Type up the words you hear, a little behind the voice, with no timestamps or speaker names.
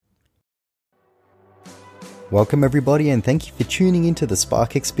Welcome everybody and thank you for tuning into the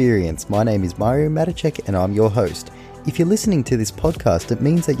Spark Experience. My name is Mario Matichek and I'm your host. If you're listening to this podcast, it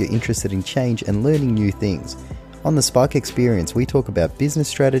means that you're interested in change and learning new things. On the Spark Experience, we talk about business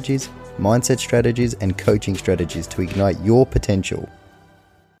strategies, mindset strategies and coaching strategies to ignite your potential.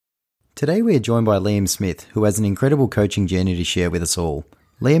 Today we are joined by Liam Smith, who has an incredible coaching journey to share with us all.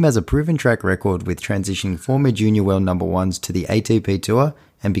 Liam has a proven track record with transitioning former junior world number ones to the ATP Tour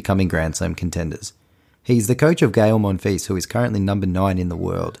and becoming Grand Slam contenders. He's the coach of Gael Monfils, who is currently number 9 in the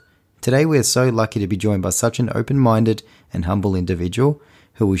world. Today we are so lucky to be joined by such an open-minded and humble individual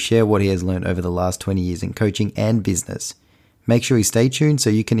who will share what he has learned over the last 20 years in coaching and business. Make sure you stay tuned so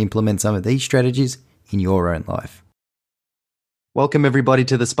you can implement some of these strategies in your own life. Welcome everybody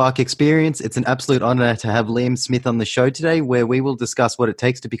to the Spark Experience. It's an absolute honor to have Liam Smith on the show today, where we will discuss what it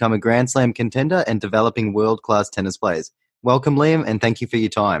takes to become a Grand Slam contender and developing world-class tennis players. Welcome Liam, and thank you for your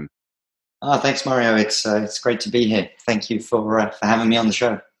time. Thanks, Mario. It's great to be here. Thank you for having me on the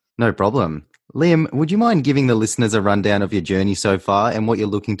show. No problem. Liam, would you mind giving the listeners a rundown of your journey so far and what you're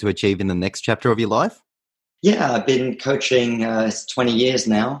looking to achieve in the next chapter of your life? Yeah, I've been coaching 20 years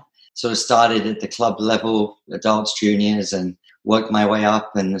now. Sort of started at the club level, adults, juniors, and worked my way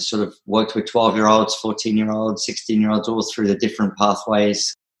up and sort of worked with 12-year-olds, 14-year-olds, 16-year-olds, all through the different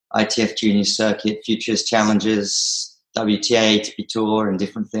pathways, ITF Junior Circuit, Futures Challenges, WTA, ATP Tour, and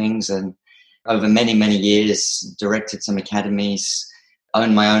different things. And over many, many years, directed some academies,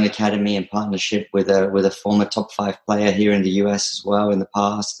 owned my own academy in partnership with a former top 5 player here in the US as well in the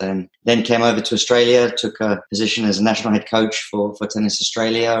past, and then came over to Australia, took a position as a national head coach for Tennis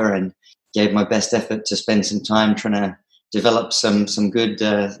Australia, and gave my best effort to spend some time trying to develop some good,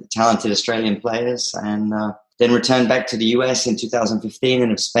 talented Australian players, and then returned back to the US in 2015 and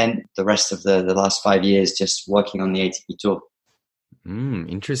have spent the rest of the last 5 years just working on the ATP Tour.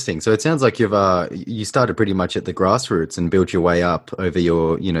 Interesting. So it sounds like you started pretty much at the grassroots and built your way up over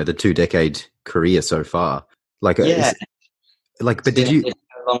your, the 2-decade career so far. But did you?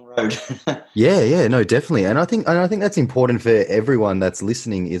 A long road. Yeah, no, definitely. And I think that's important for everyone that's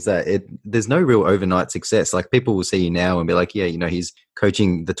listening is that there's no real overnight success. Like people will see you now and be like, yeah, he's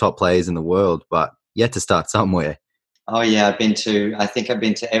coaching the top players in the world, but you had to start somewhere. Oh yeah, I've been to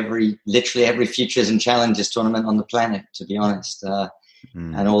literally every Futures and Challenges tournament on the planet, to be honest,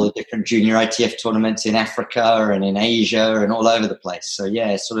 and all the different junior ITF tournaments in Africa and in Asia and all over the place. So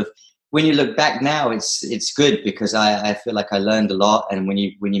yeah, sort of when you look back now, it's good because I feel like I learned a lot, and when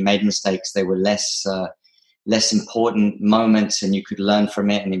you made mistakes, they were less important moments, and you could learn from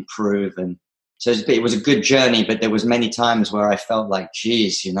it and improve. And so it was a good journey, but there was many times where I felt like,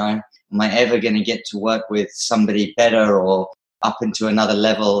 geez, am I ever going to get to work with somebody better or up into another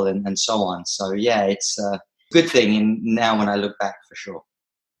level and so on? So, yeah, it's a good thing now when I look back for sure.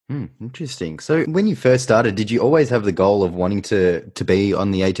 Interesting. So when you first started, did you always have the goal of wanting to be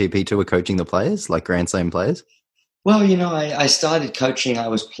on the ATP Tour coaching the players, like Grand Slam players? Well, I started coaching. I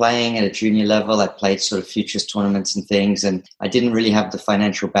was playing at a junior level. I played sort of futures tournaments and things, and I didn't really have the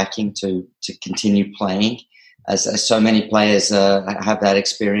financial backing to continue playing. As so many players have that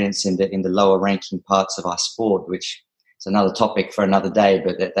experience in the lower ranking parts of our sport, which is another topic for another day,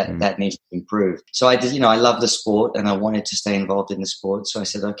 but that needs to improve. So I did, I love the sport and I wanted to stay involved in the sport. So I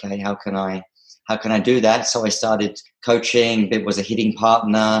said, okay, how can I do that? So I started coaching. It was a hitting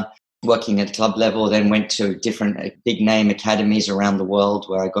partner, working at club level, then went to different big name academies around the world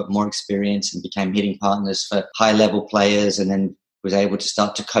where I got more experience and became hitting partners for high level players, and then was able to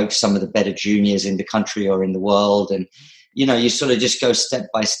start to coach some of the better juniors in the country or in the world. And, you sort of just go step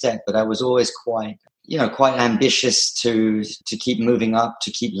by step, but I was always quite ambitious to keep moving up,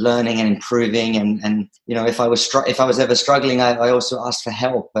 to keep learning and improving. And if I was ever struggling, I also asked for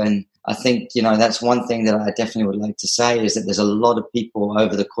help. And I think, that's one thing that I definitely would like to say is that there's a lot of people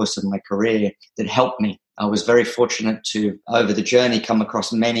over the course of my career that helped me. I was very fortunate to, over the journey, come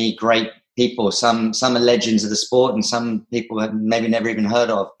across many great people. Some are legends of the sport and some people have maybe never even heard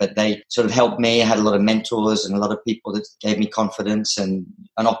of, but they sort of helped me. I had a lot of mentors and a lot of people that gave me confidence and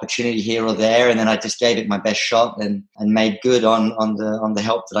an opportunity here or there. And then I just gave it my best shot and made good on the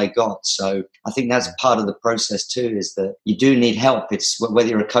help that I got. So I think that's part of the process too, is that you do need help. It's whether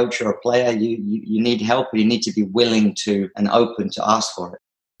you're a coach or a player, you need help, and you need to be willing to and open to ask for it.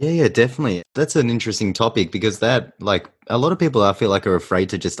 Yeah, definitely. That's an interesting topic because that, a lot of people I feel like are afraid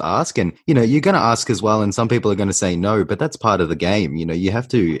to just ask, and, you're going to ask as well. And some people are going to say no, but that's part of the game. You have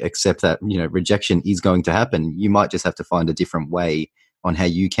to accept that, rejection is going to happen. You might just have to find a different way on how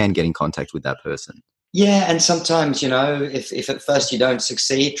you can get in contact with that person. Yeah. And sometimes, if at first you don't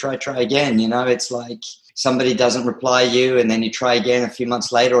succeed, try again. It's like somebody doesn't reply you, and then you try again a few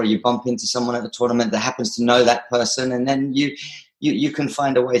months later, or you bump into someone at the tournament that happens to know that person, and then you can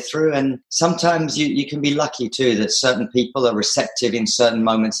find a way through. And sometimes you can be lucky too that certain people are receptive in certain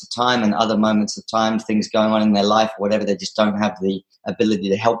moments of time, and other moments of time, things going on in their life, or whatever, they just don't have the ability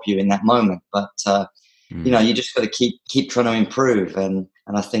to help you in that moment. But you just got to keep trying to improve. And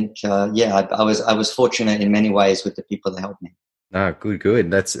I think I was fortunate in many ways with the people that helped me. Ah,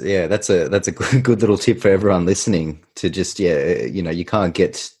 good. That's a good little tip for everyone listening to just, you can't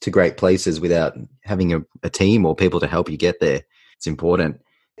get to great places without having a team or people to help you get there. It's important.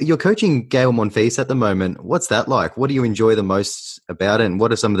 You're coaching Gael Monfils at the moment. What's that like? What do you enjoy the most about it? And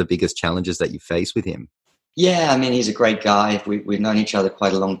what are some of the biggest challenges that you face with him? Yeah, I mean, he's a great guy. We've known each other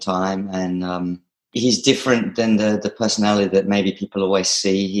quite a long time, and he's different than the personality that maybe people always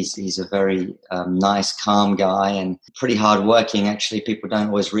see. He's a very nice, calm guy, and pretty hardworking. Actually, people don't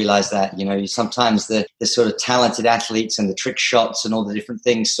always realize that. Sometimes the sort of talented athletes and the trick shots and all the different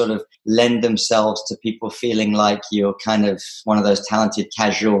things sort of lend themselves to people feeling like you're kind of one of those talented,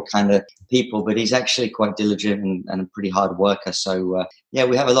 casual kind of people. But he's actually quite diligent and a pretty hard worker. So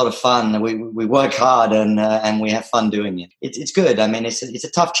we have a lot of fun. We work hard and we have fun doing it. It's good. I mean, it's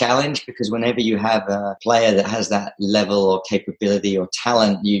a tough challenge, because whenever you have a player that has that level or capability or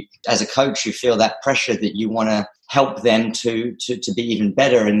talent, you, as a coach, you feel that pressure that you want to help them to be even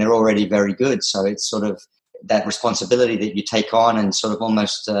better, and they're already very good. So it's sort of that responsibility that you take on, and sort of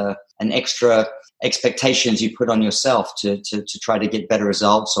almost an extra expectations you put on yourself to try to get better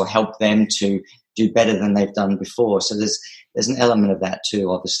results or help them to do better than they've done before. So there's an element of that too,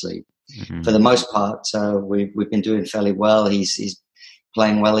 obviously. Mm-hmm. For the most part, we've been doing fairly well. He's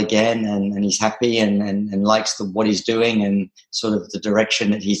playing well again, and he's happy and likes what he's doing and sort of the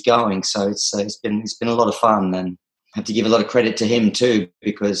direction that he's going. So it's been a lot of fun, and I have to give a lot of credit to him too,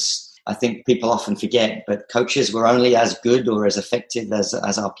 because I think people often forget, but coaches were only as good or as effective as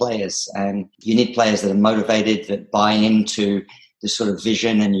our players. And you need players that are motivated, that buy into the sort of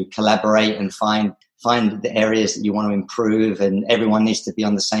vision, and you collaborate and find the areas that you want to improve, and everyone needs to be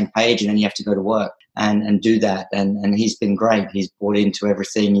on the same page, and then you have to go to work and do that. And he's been great. He's bought into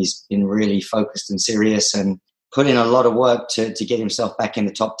everything. He's been really focused and serious, and put in a lot of work to get himself back in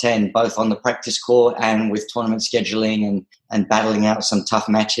the top 10, both on the practice court and with tournament scheduling and battling out some tough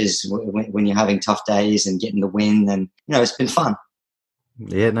matches when you're having tough days and getting the win. And, it's been fun.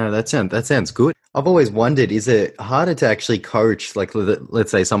 Yeah, no, that sounds good. I've always wondered, is it harder to actually coach, like,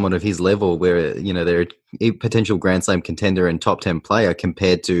 let's say someone of his level where, they're a potential Grand Slam contender and top 10 player,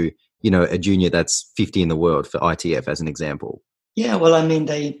 compared to, a junior that's 50 in the world for ITF as an example? Yeah, well, I mean,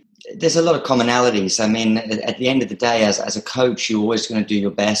 there's a lot of commonalities. I mean, at the end of the day, as a coach, you're always going to do your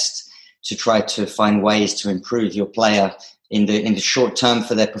best to try to find ways to improve your player in the short term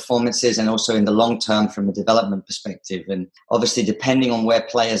for their performances, and also in the long term from a development perspective. And obviously, depending on where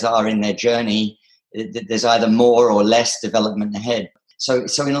players are in their journey, there's either more or less development ahead. So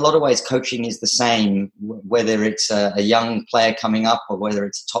in a lot of ways, coaching is the same, whether it's a young player coming up or whether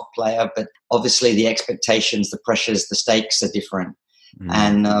it's a top player. But obviously, the expectations, the pressures, the stakes are different.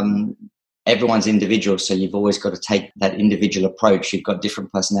 And everyone's individual, so you've always got to take that individual approach. You've got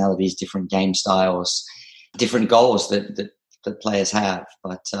different personalities, different game styles, different goals that players have.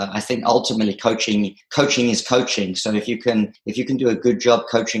 But I think ultimately coaching is coaching. So if you can do a good job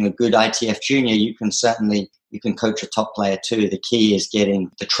coaching a good ITF junior, you can coach a top player too. The key is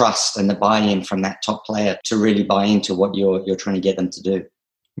getting the trust and the buy-in from that top player to really buy into what you're trying to get them to do.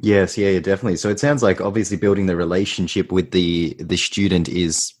 Yes, yeah, definitely. So it sounds like obviously building the relationship with the student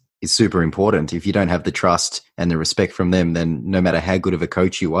is super important. If you don't have the trust and the respect from them, then no matter how good of a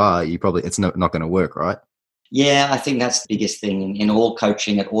coach you are, it's not going to work, right? Yeah, I think that's the biggest thing in all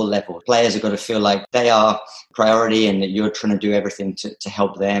coaching at all levels. Players have got to feel like they are priority, and that you're trying to do everything to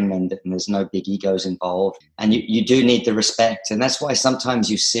help them, and there's no big egos involved. And you do need the respect. And that's why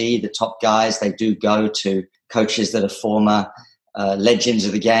sometimes you see the top guys, they do go to coaches that are former legends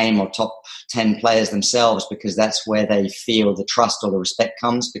of the game or top 10 players themselves, because that's where they feel the trust or the respect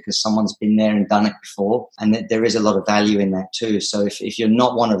comes, because someone's been there and done it before. And there is a lot of value in that too. So if you're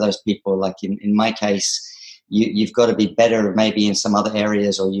not one of those people, like in my case, you've got to be better maybe in some other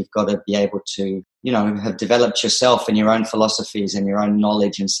areas, or you've got to be able to, have developed yourself and your own philosophies and your own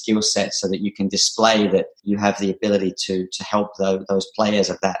knowledge and skill set, so that you can display that you have the ability to help those players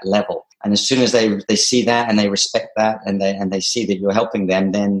at that level. And as soon as they see that and they respect that and they see that you're helping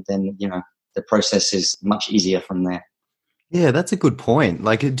them, then the process is much easier from there. Yeah, that's a good point.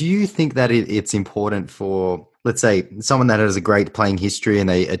 Like, do you think that it's important for, let's say, someone that has a great playing history and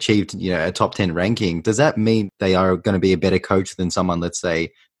they achieved, a top 10 ranking? Does that mean they are going to be a better coach than someone, let's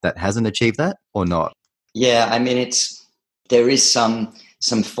say, that hasn't achieved that, or not? Yeah, I mean, there is some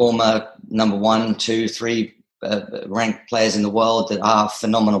former number 1, 2, 3 ranked players in the world that are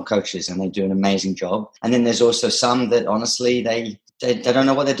phenomenal coaches and they do an amazing job. And then there's also some that honestly they don't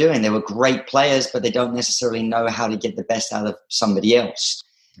know what they're doing. They were great players, but they don't necessarily know how to get the best out of somebody else.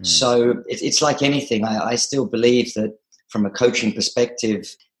 So it's like anything. I still believe that from a coaching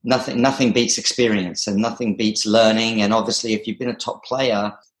perspective, nothing beats experience and nothing beats learning. And obviously, if you've been a top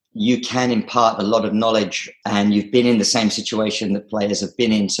player, you can impart a lot of knowledge and you've been in the same situation that players have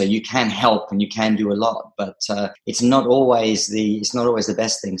been in. So you can help and you can do a lot, but it's not always the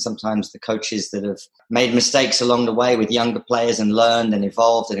best thing. Sometimes the coaches that have made mistakes along the way with younger players and learned and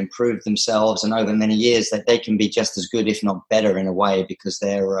evolved and improved themselves and over many years, that they can be just as good, if not better in a way, because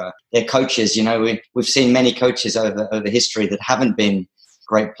they're coaches. You know, we've seen many coaches over history that haven't been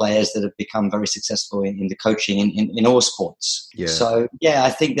great players that have become very successful in the coaching in all sports. Yeah. So yeah, I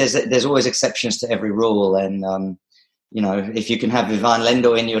think there's always exceptions to every rule, and you know, if you can have Ivan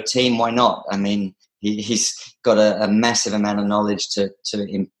Lendl in your team, why not? I mean, he's got a massive amount of knowledge to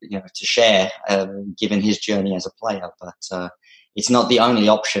share, given his journey as a player. But it's not the only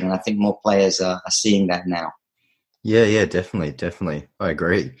option, and I think more players are seeing that now. Yeah, definitely. I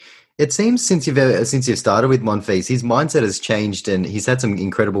agree. It seems since you've started with Monfils, his mindset has changed and he's had some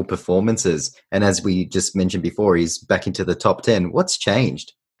incredible performances. And as we just mentioned before, he's back into the top 10. What's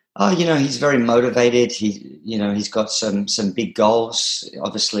changed? Oh, you know, he's very motivated. He's got some big goals.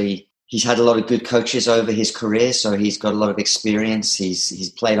 Obviously, he's had a lot of good coaches over his career, so he's got a lot of experience. He's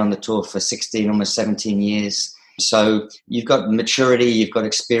played on the tour for 16, almost 17 years. So you've got maturity, you've got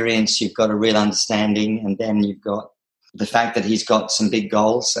experience, you've got a real understanding, and then you've got the fact that he's got some big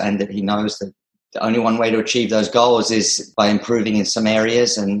goals and that he knows that the only one way to achieve those goals is by improving in some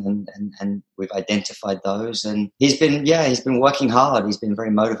areas, and we've identified those. And he's been working hard. He's been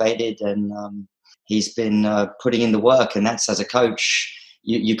very motivated, and he's been putting in the work. And that's, as a coach,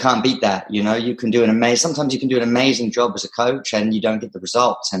 you can't beat that. You know, you can do sometimes you can do an amazing job as a coach and you don't get the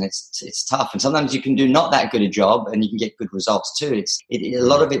results, and it's tough. And sometimes you can do not that good a job and you can get good results too. A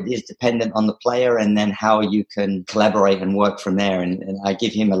lot of it is dependent on the player and then how you can collaborate and work from there. And I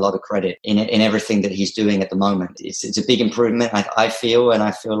give him a lot of credit in everything that he's doing at the moment. It's a big improvement, I feel, and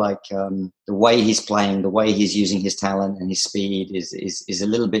I feel like the way he's playing, the way he's using his talent and his speed is a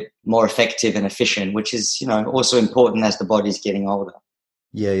little bit more effective and efficient, which is, you know, also important as the body's getting older.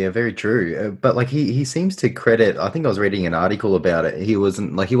 Yeah, very true. But like he seems to credit, I think I was reading an article about it. He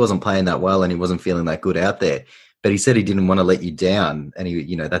wasn't playing that well and he wasn't feeling that good out there. But he said he didn't want to let you down,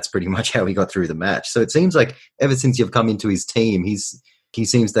 and that's pretty much how he got through the match. So it seems like ever since you've come into his team, he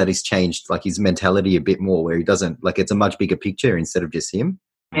seems that he's changed like his mentality a bit more, where he doesn't, like, it's a much bigger picture instead of just him.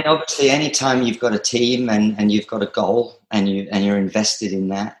 I mean, obviously, anytime you've got a team and you've got a goal and you're invested in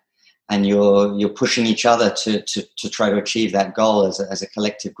that, and you're pushing each other to try to achieve that goal as a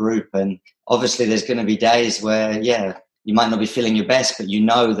collective group. And obviously there's going to be days where, you might not be feeling your best, but you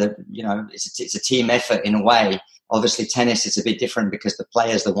know that, it's a team effort in a way. Obviously tennis is a bit different because the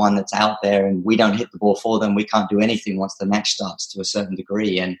player's the one that's out there and we don't hit the ball for them. We can't do anything once the match starts to a certain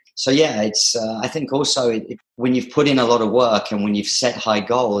degree. And so, it's, I think also when you've put in a lot of work and when you've set high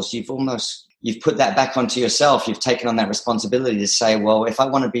goals, you've put that back onto yourself. You've taken on that responsibility to say, well, if I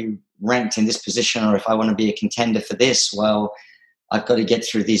want to be ranked in this position or if I want to be a contender for this, well, I've got to get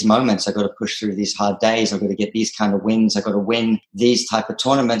through these moments. I've got to push through these hard days. I've got to get these kind of wins. I've got to win these type of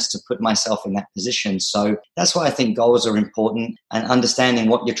tournaments to put myself in that position. So that's why I think goals are important, and understanding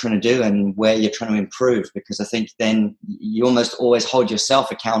what you're trying to do and where you're trying to improve, because I think then you almost always hold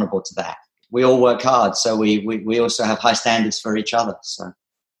yourself accountable to that. We all work hard, so we also have high standards for each other. So.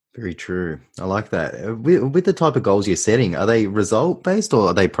 Very true. I like that. With the type of goals you're setting, are they result-based or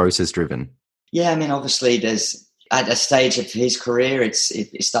are they process-driven? Yeah, I mean, obviously there's, at a stage of his career, it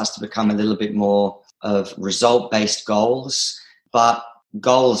starts to become a little bit more of result-based goals, but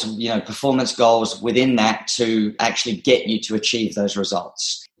goals, performance goals within that to actually get you to achieve those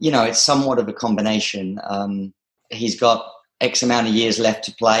results. It's somewhat of a combination. He's got X amount of years left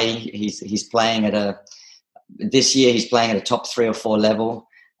to play. He's playing this year he's playing at a top 3 or 4 level.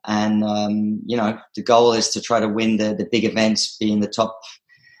 And, the goal is to try to win the big events, be in the top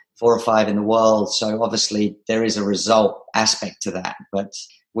 4 or 5 in the world. So obviously there is a result aspect to that, but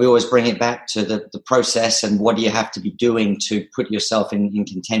we always bring it back to the process and what do you have to be doing to put yourself in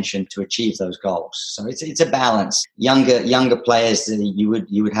contention to achieve those goals. So it's a balance. Younger players, you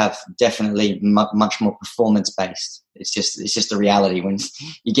would have definitely much more performance based. It's just the reality. When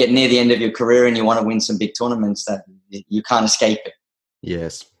you get near the end of your career and you want to win some big tournaments, that you can't escape it.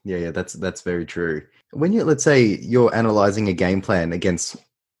 Yes. Yeah, that's very true. When let's say you're analyzing a game plan against,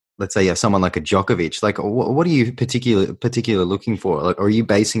 let's say, someone like a Djokovic, like what are you particular looking for? Like, are you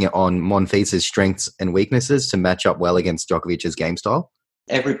basing it on Monfils' strengths and weaknesses to match up well against Djokovic's game style?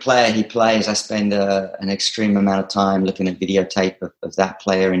 Every player he plays, I spend an extreme amount of time looking at videotape of that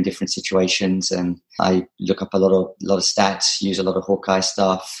player in different situations, and I look up a lot of stats, use a lot of Hawkeye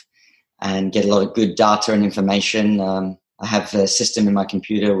stuff, and get a lot of good data and information. I have a system in my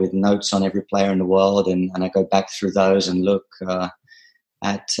computer with notes on every player in the world, and I go back through those and look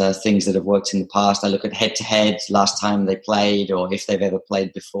at things that have worked in the past. I look at head-to-head, last time they played, or if they've ever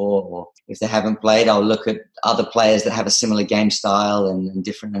played before, or if they haven't played, I'll look at other players that have a similar game style and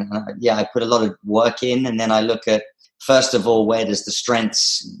different. And I put a lot of work in, and then I look at, first of all, where does the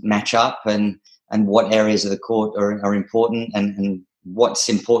strengths match up, and what areas of the court are important, and what's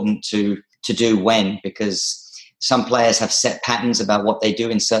important to do when, because some players have set patterns about what they do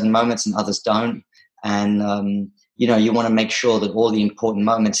in certain moments and others don't. And, you want to make sure that all the important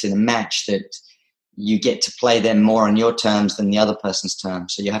moments in a match, that you get to play them more on your terms than the other person's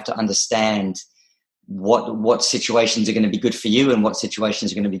terms. So you have to understand what situations are going to be good for you and what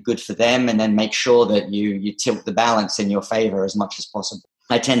situations are going to be good for them, and then make sure that you tilt the balance in your favor as much as possible.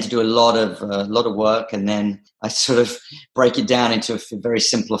 I tend to do a lot of work, and then I sort of break it down into a very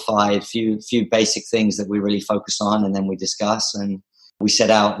simplified few basic things that we really focus on, and then we discuss and we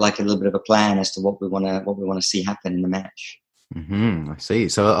set out like a little bit of a plan as to what we want to see happen in the match. I see.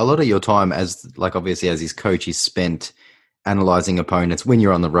 So a lot of your time, as like obviously as his coach, is spent analyzing opponents when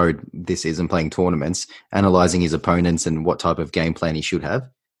you're on the road. This isn't playing tournaments, analyzing his opponents and what type of game plan he should have.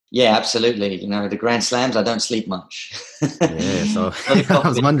 Yeah, absolutely. The Grand Slams, I don't sleep much. Yeah, so I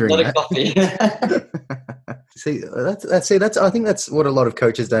was wondering. Not a coffee. I think that's what a lot of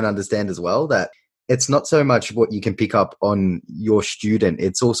coaches don't understand as well, that it's not so much what you can pick up on your student,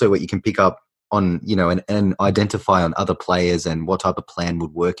 it's also what you can pick up on, and identify on other players and what type of plan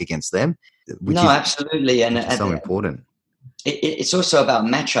would work against them. Absolutely. And it's so important. It's also about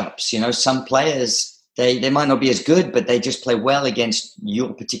matchups. Some players, they might not be as good, but they just play well against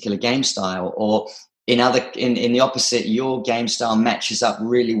your particular game style, or in the opposite, your game style matches up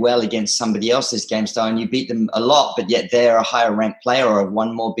really well against somebody else's game style, and you beat them a lot, but yet they're a higher ranked player or have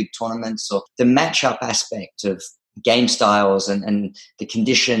won more big tournaments. Or the matchup aspect of game styles and the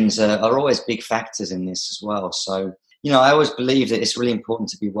conditions are always big factors in this as well. So, I always believe that it's really important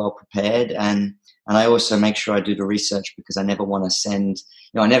to be well prepared, and I also make sure I do the research, because I never want to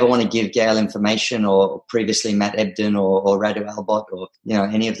I never want to give Gael information, or previously Matt Ebden or Radu Albot, or,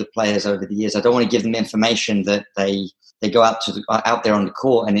 any of the players over the years. I don't want to give them information that they go out there on the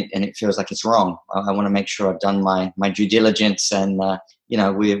court and it feels like it's wrong. I want to make sure I've done my due diligence, and,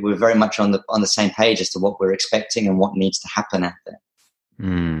 we're very much on the same page as to what we're expecting and what needs to happen out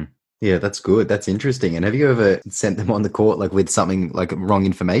there. Yeah, that's good. That's interesting. And have you ever sent them on the court like with something like wrong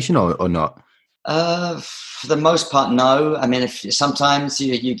information or not? For the most part, no. I mean, sometimes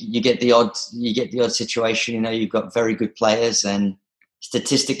you get the odd situation. You've got very good players, and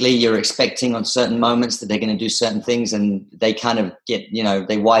statistically, you're expecting on certain moments that they're going to do certain things, and they kind of get,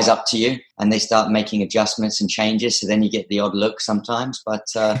 they wise up to you and they start making adjustments and changes. So then you get the odd look sometimes. But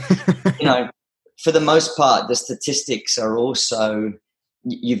for the most part, the statistics are also,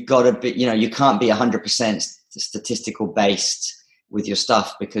 you've got to be, you can't be 100% statistical based with your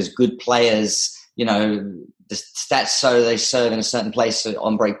stuff, because good players, the stats, so they serve in a certain place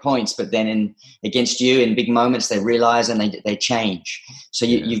on break points, but then against you in big moments, they realize and they change. So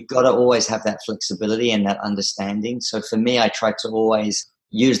you've got to always have that flexibility and that understanding. So for me, I try to always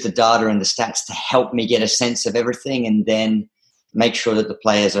use the data and the stats to help me get a sense of everything, and then make sure that the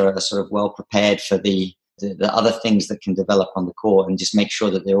players are sort of well prepared for the other things that can develop on the court, and just make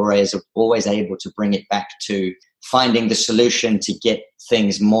sure that they're always able to bring it back to finding the solution to get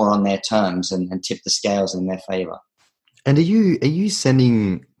things more on their terms and tip the scales in their favor. And are you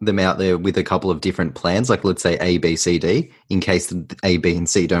sending them out there with a couple of different plans, like let's say A, B, C, D, in case the A, B, and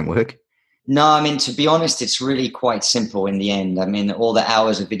C don't work? No, I mean, to be honest, it's really quite simple in the end. I mean, all the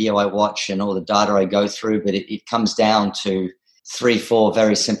hours of video I watch and all the data I go through, but it comes down to 3-4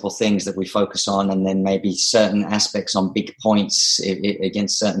 very simple things that we focus on, and then maybe certain aspects on big points.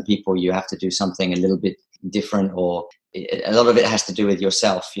 Against certain people, you have to do something a little bit different, or a lot of it has to do with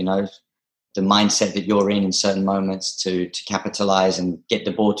yourself, the mindset that you're in certain moments to capitalize and get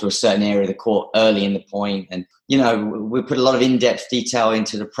the ball to a certain area of the court early in the point. And, we put a lot of in-depth detail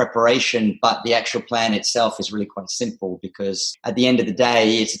into the preparation, but the actual plan itself is really quite simple, because at the end of the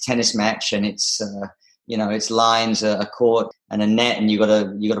day, it's a tennis match, and it's, it's lines, a court and a net, and you got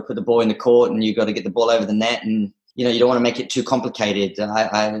to put the ball in the court, and you got to get the ball over the net, and you don't want to make it too complicated.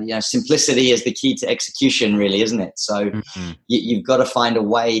 Simplicity is the key to execution, really, isn't it? So you've got to find a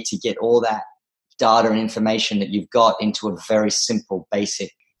way to get all that data and information that you've got into a very simple,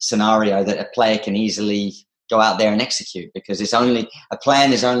 basic scenario that a player can easily go out there and execute, because a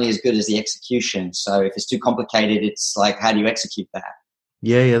plan is only as good as the execution. So if it's too complicated, it's like, how do you execute that?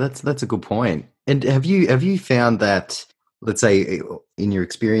 Yeah, that's a good point. And have you found that, let's say in your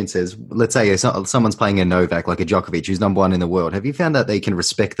experiences, let's say someone's playing a Novak, like a Djokovic, who's number one in the world, have you found that they can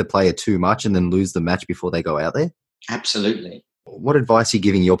respect the player too much and then lose the match before they go out there? Absolutely. What advice are you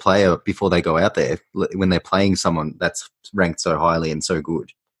giving your player before they go out there when they're playing someone that's ranked so highly and so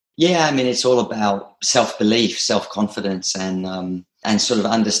good? Yeah, I mean, it's all about self-belief, self-confidence, and sort of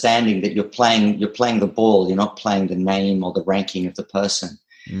understanding that you're playing the ball. You're not playing the name or the ranking of the person.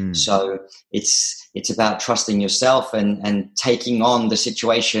 So it's about trusting yourself and taking on the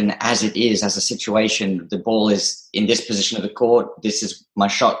situation as it is, as a situation. The ball is in this position of the court. This is my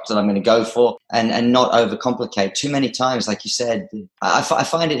shot that I'm going to go for, and not overcomplicate. Too many times, like you said, I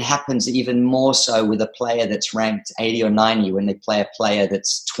find it happens even more so with a player that's ranked 80 or 90 when they play a player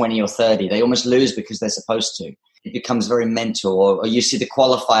that's 20 or 30. They almost lose because they're supposed to. It becomes very mental. Or you see the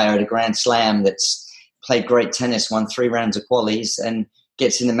qualifier at a Grand Slam that's played great tennis, won 3 rounds of qualies, and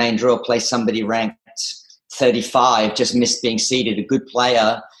gets in the main draw, plays somebody ranked 35, just missed being seeded, a good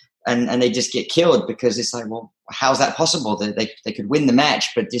player, and they just get killed, because it's like, well, how's that possible? They could win the match,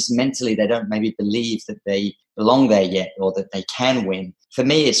 but just mentally they don't maybe believe that they belong there yet, or that they can win. For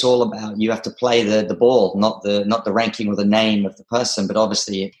me, it's all about, you have to play the ball, not the ranking or the name of the person, but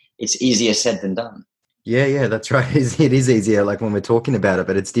obviously it's easier said than done. Yeah, that's right. It is easier, like when we're talking about it,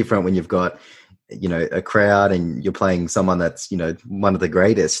 but it's different when you've got, a crowd and you're playing someone that's, one of the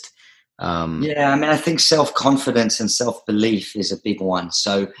greatest. Yeah, I mean, I think self-confidence and self-belief is a big one.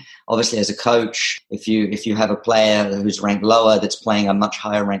 So obviously as a coach, if you have a player who's ranked lower that's playing a much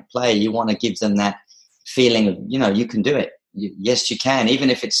higher ranked player, you want to give them that feeling of, you can do it. Yes, you can, even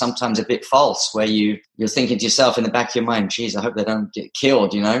if it's sometimes a bit false, where you're thinking to yourself in the back of your mind, geez, I hope they don't get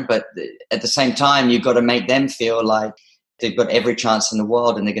killed, but at the same time, you've got to make them feel like they've got every chance in the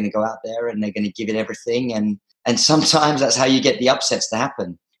world, and they're going to go out there and they're going to give it everything. And sometimes that's how you get the upsets to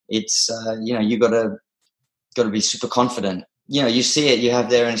happen. It's, you got to be super confident. You see it, you have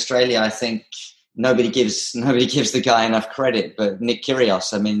there in Australia, I think nobody gives the guy enough credit, but Nick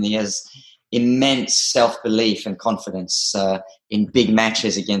Kyrgios, I mean, he has immense self-belief and confidence in big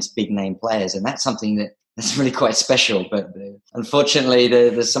matches against big name players. And that's something that's really quite special. But unfortunately,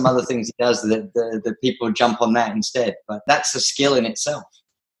 there's some other things he does that the people jump on that instead. But that's a skill in itself.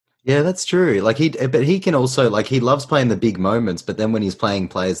 Yeah, that's true. Like but he can also, like, he loves playing the big moments, but then when he's playing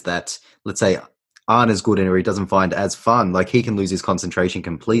players that, let's say, aren't as good or he doesn't find as fun, like, he can lose his concentration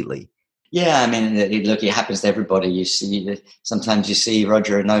completely. Yeah, I mean, look, it happens to everybody. Sometimes you see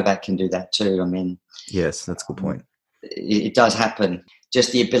Roger and Novak can do that too. I mean, yes, that's a good point. It does happen.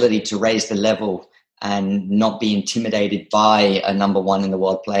 Just the ability to raise the level and not be intimidated by a number one in the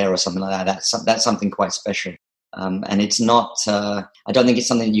world player or something like that. That's something quite special. And it's not, I don't think it's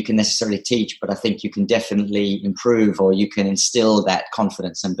something that you can necessarily teach, but I think you can definitely improve, or you can instill that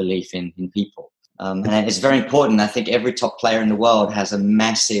confidence and belief in people. And it's very important. I think every top player in the world has a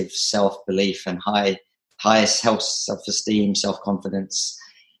massive self-belief and highest self-esteem, self-confidence.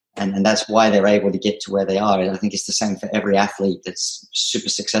 And that's why they're able to get to where they are. And I think it's the same for every athlete that's super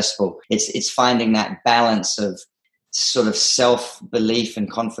successful. It's finding that balance of sort of self-belief and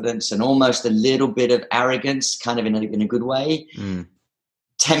confidence, and almost a little bit of arrogance, kind of in a good way,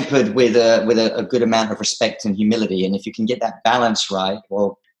 tempered with a good amount of respect and humility. And if you can get that balance right,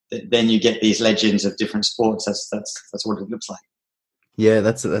 well, then you get these legends of different sports. That's what it looks like. Yeah,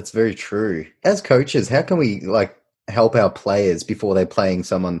 that's very true. As coaches, how can we help our players before they're playing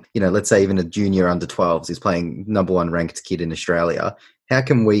someone, let's say even a junior under 12s is playing number one ranked kid in Australia? How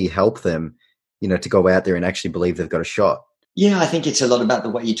can we help them, to go out there and actually believe they've got a shot? Yeah, I think it's a lot about the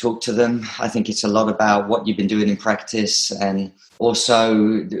way you talk to them. I think it's a lot about what you've been doing in practice, and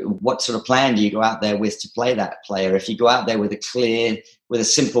also what sort of plan do you go out there with to play that player. If you go out there with a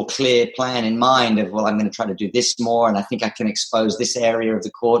simple, clear plan in mind of, well, I'm going to try to do this more, and I think I can expose this area of the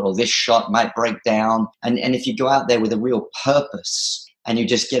court, or this shot might break down. And if you go out there with a real purpose, and you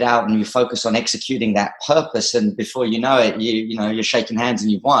just get out and you focus on executing that purpose, and before you know it, you're shaking hands and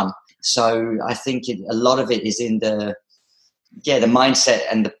you've won. So I think a lot of it is in the mindset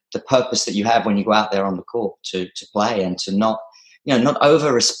and the purpose that you have when you go out there on the court to play, and to not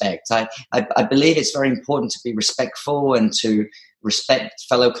over respect. I believe it's very important to be respectful and to respect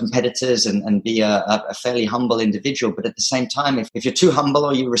fellow competitors and be a fairly humble individual. But at the same time, if you're too humble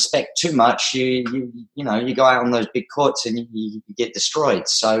or you respect too much, you go out on those big courts and you get destroyed.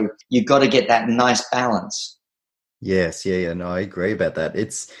 So you've got to get that nice balance. Yes, yeah, no, I agree about that.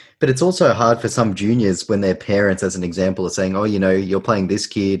 But it's also hard for some juniors when their parents, as an example, are saying, "Oh, you're playing this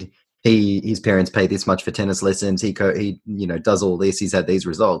kid. His parents pay this much for tennis lessons. He does all this. He's had these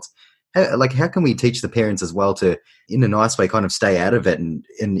results." How can we teach the parents as well to, in a nice way, kind of stay out of it? And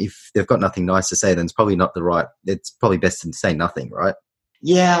if they've got nothing nice to say, then it's probably not the right. It's probably best to say nothing, right?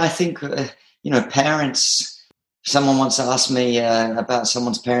 Yeah, I think parents. Someone once asked me about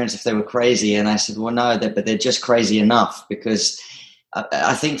someone's parents if they were crazy, and I said, well, no, but they're just crazy enough, because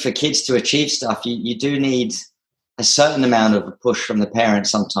I think for kids to achieve stuff, you do need a certain amount of a push from the parents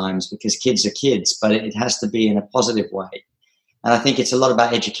sometimes, because kids are kids, but it has to be in a positive way. And I think it's a lot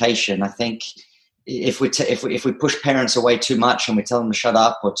about education. I think if we push parents away too much and we tell them to shut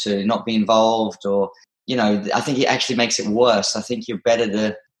up or to not be involved, or I think it actually makes it worse. I think you're better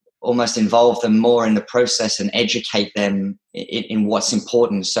to almost involve them more in the process and educate them in what's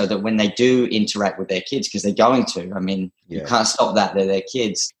important, so that when they do interact with their kids, because they're going to, you can't stop that, they're their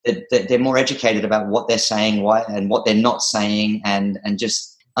kids, they're more educated about what they're saying, why, and what they're not saying, and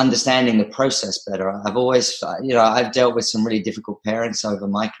just understanding the process better. I've always, I've dealt with some really difficult parents over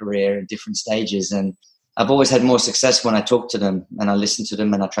my career at different stages, and I've always had more success when I talk to them and I listen to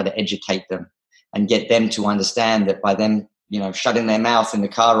them and I try to educate them and get them to understand that by them shutting their mouth in the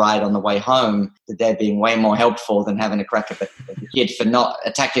car ride on the way home, that they're being way more helpful than having a crack at the kid for not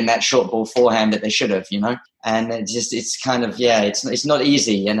attacking that short ball forehand that they should have, And it's kind of, it's not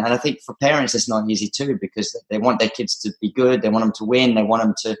easy. And I think for parents, it's not easy too, because they want their kids to be good. They want them to win. They want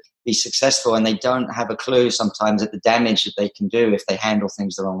them to be successful. And they don't have a clue sometimes at the damage that they can do if they handle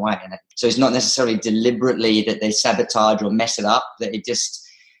things the wrong way. So it's not necessarily deliberately that they sabotage or mess it up, that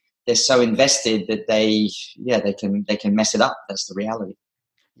they're so invested that they can mess it up. That's the reality.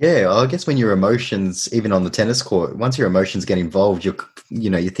 Yeah, I guess when your emotions, even on the tennis court, once your emotions get involved, your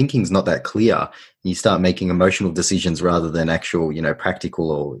thinking's not that clear. You start making emotional decisions rather than actual, practical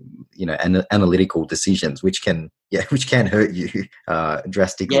or analytical decisions, which can hurt you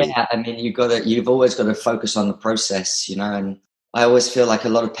drastically. Yeah, you've always got to focus on the process, and I always feel like a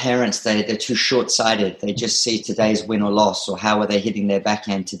lot of parents, they're too short-sighted. They just see today's win or loss, or how are they hitting their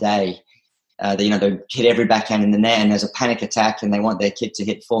backhand today. They hit every backhand in the net, and there's a panic attack, and they want their kid to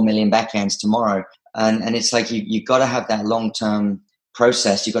hit 4 million backhands tomorrow. And it's like you got to have that long-term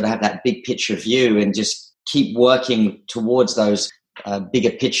process. You've got to have that big picture view and just keep working towards those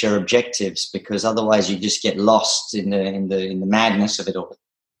bigger picture objectives, because otherwise you just get lost in the madness of it all.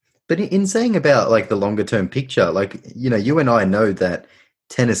 But in saying about like the longer term picture, you and I know that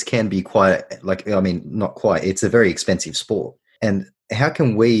tennis can be quite not quite, it's a very expensive sport. And how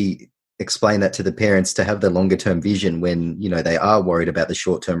can we explain that to the parents to have the longer term vision when, they are worried about the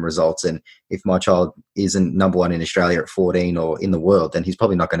short term results? And if my child isn't number one in Australia at 14 or in the world, then he's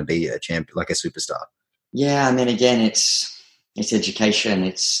probably not going to be a champion, like a superstar. Yeah. Again, it's education.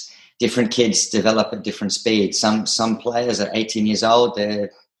 It's different kids develop at different speeds. Some players at 18 years old,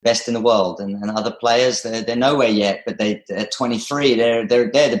 they're best in the world, and other players, they're nowhere yet, but at 23 they're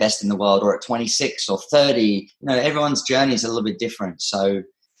the best in the world, or at 26 or 30. Everyone's journey is a little bit different. So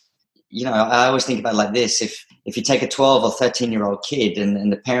I always think about it like this: if you take a 12 or 13-year-old kid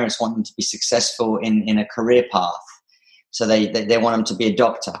and the parents want them to be successful in a career path, so they want them to be a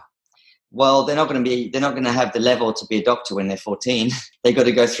doctor. Well, they're not going to have the level to be a doctor when they're 14. They've got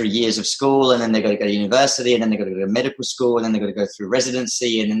to go through years of school, and then they've got to go to university, and then they've got to go to medical school, and then they've got to go through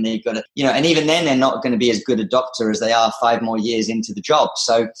residency, and then they've got to, and even then they're not going to be as good a doctor as they are 5 more years into the job.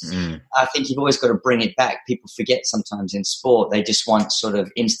 So I think you've always got to bring it back. People forget sometimes in sport, they just want sort of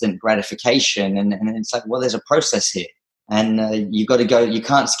instant gratification. And it's like, well, there's a process here. And you've got to go, you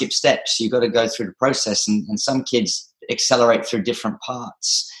can't skip steps. You've got to go through the process. And some kids accelerate through different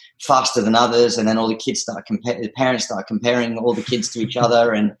parts faster than others, and then all the kids the parents start comparing all the kids to each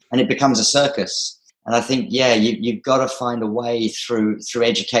other, and it becomes a circus. And I think, you've got to find a way through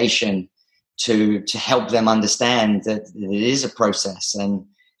education to help them understand that it is a process, and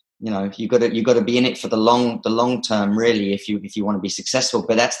you've got to be in it for the long term, really, if you want to be successful.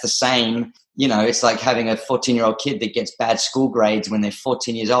 But that's the same, it's like having a 14-year-old kid that gets bad school grades when they're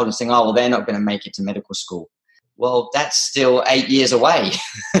 14 years old and saying, oh, well, they're not going to make it to medical school. Well, that's still 8 years away.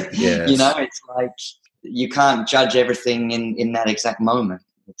 Yes. It's like you can't judge everything in that exact moment.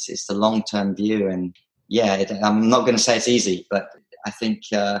 It's the long-term view. And I'm not going to say it's easy, but I think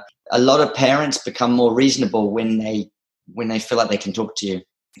a lot of parents become more reasonable when they feel like they can talk to you.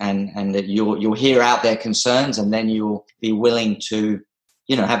 and that you'll hear out their concerns, and then you'll be willing to,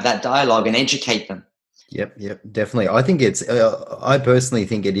 have that dialogue and educate them. Yep, definitely. I think I personally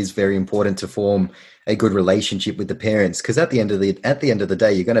think it is very important to form a good relationship with the parents, because at the end of the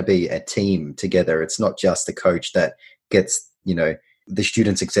day, you're going to be a team together. It's not just the coach that gets, the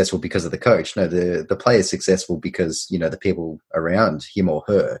student successful because of the coach. No, the player's successful because, the people around him or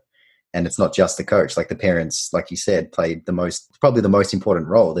her. And it's not just the coach. Like the parents, like you said, played probably the most important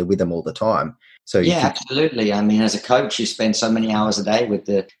role. They're with them all the time. So absolutely. I mean, as a coach, you spend so many hours a day with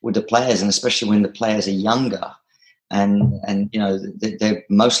the players, and especially when the players are younger, and they're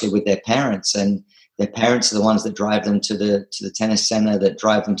mostly with their parents, and their parents are the ones that drive them to the tennis center, that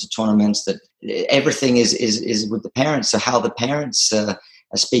drive them to tournaments. That everything is with the parents. So how the parents are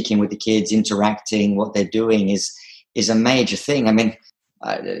speaking with the kids, interacting, what they're doing is a major thing. I mean,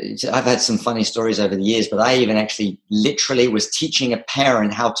 I've had some funny stories over the years, but I even actually literally was teaching a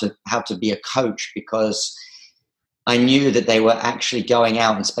parent how to be a coach, because I knew that they were actually going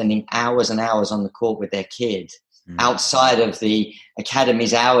out and spending hours and hours on the court with their kid, outside of the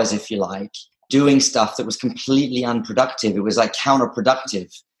academy's hours, if you like, doing stuff that was completely unproductive. It was like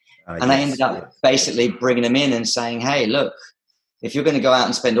counterproductive. And I ended up basically bringing them in and saying, hey, look, if you're going to go out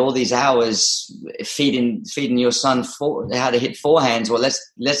and spend all these hours feeding your son how to hit forehands, well,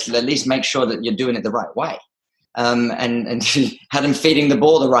 let's at least make sure that you're doing it the right way. And had him feeding the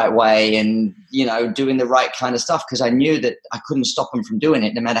ball the right way, and doing the right kind of stuff, because I knew that I couldn't stop him from doing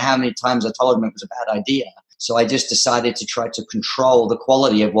it, no matter how many times I told him it was a bad idea. So I just decided to try to control the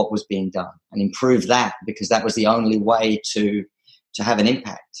quality of what was being done and improve that, because that was the only way to have an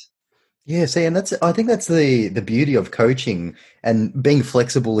impact. Yeah, see, and I think that's the beauty of coaching, and being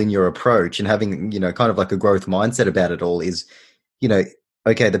flexible in your approach, and having, kind of like a growth mindset about it all is,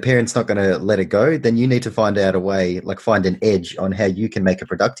 okay, the parent's not going to let it go, then you need to find out a way, like find an edge on how you can make it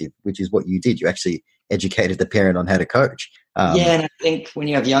productive, which is what you did. You actually educated the parent on how to coach. And I think when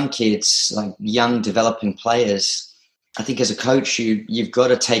you have young kids, like young developing players, I think as a coach, you've got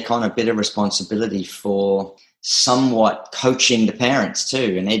to take on a bit of responsibility for somewhat coaching the parents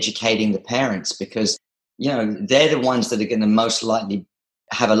too, and educating the parents, because they're the ones that are going to most likely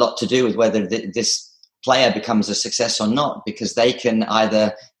have a lot to do with whether this player becomes a success or not, because they can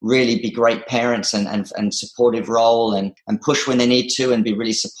either really be great parents and supportive role and push when they need to, and be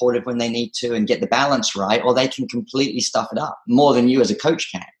really supportive when they need to, and get the balance right, or they can completely stuff it up more than you as a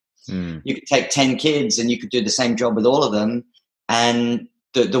coach can. You could take 10 kids and you could do the same job with all of them, and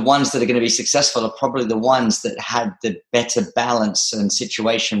the ones that are going to be successful are probably the ones that had the better balance and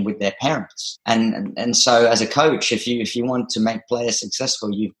situation with their parents. And so as a coach, if you want to make players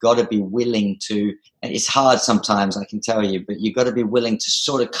successful, you've got to be willing to, and it's hard sometimes, I can tell you, but you've got to be willing to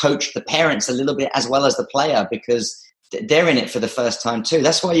sort of coach the parents a little bit as well as the player, because they're in it for the first time too.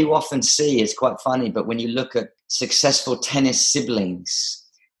 That's why you often see, it's quite funny, but when you look at successful tennis siblings,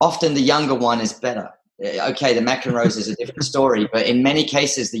 often the younger one is better. Okay, the McEnroes is a different story, but in many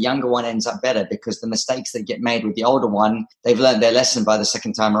cases, the younger one ends up better, because the mistakes that get made with the older one, they've learned their lesson by the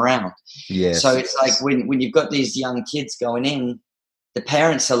second time around. Yes. So it's like when you've got these young kids going in, the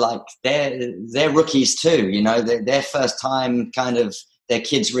parents are like, they're rookies too. Their first time, kind of, their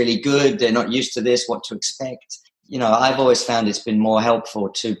kid's really good. They're not used to this, what to expect. I've always found it's been more helpful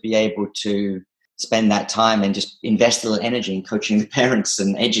to be able to spend that time and just invest a little energy in coaching the parents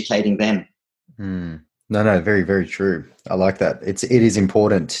and educating them. No, very, very true. I like that. It is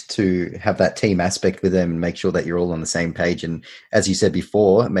important to have that team aspect with them and make sure that you're all on the same page. And as you said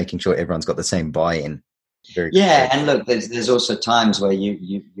before, making sure everyone's got the same buy-in. And look, there's also times where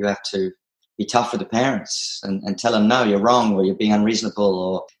you have to be tough with the parents and tell them, no, you're wrong, or you're being unreasonable,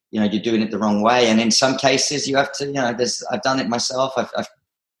 or you're doing it the wrong way. And in some cases, you have to. I've done it myself. I've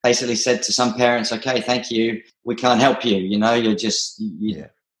basically said to some parents, okay, thank you, we can't help you. You're just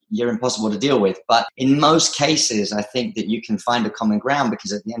you're impossible to deal with. But in most cases, I think that you can find a common ground,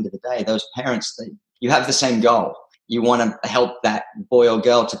 because at the end of the day, those parents, you have the same goal. You want to help that boy or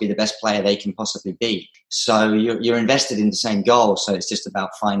girl to be the best player they can possibly be. So you're invested in the same goal. So it's just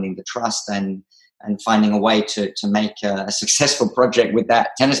about finding the trust and finding a way to make a successful project with that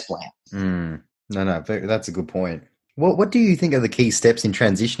tennis player. No, that's a good point. What do you think are the key steps in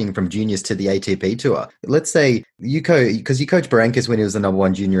transitioning from juniors to the ATP tour? Let's say because you coached Berankis when he was the number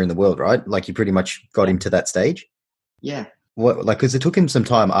one junior in the world, right? Like you pretty much got him to that stage. Yeah. Because it took him some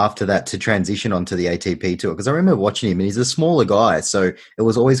time after that to transition onto the ATP tour. Because I remember watching him, and he's a smaller guy, so it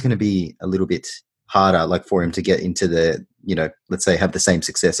was always going to be a little bit harder, like for him to get into the, let's say, have the same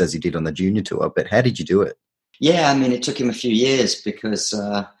success as he did on the junior tour. But how did you do it? Yeah, I mean, it took him a few years, because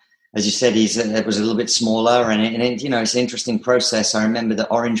as you said, it was a little bit smaller, and it's an interesting process. I remember the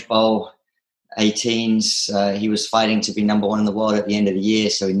Orange Bowl 18s. He was fighting to be number one in the world at the end of the year,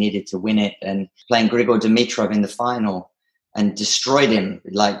 so he needed to win it. And playing Grigor Dimitrov in the final, and destroyed him,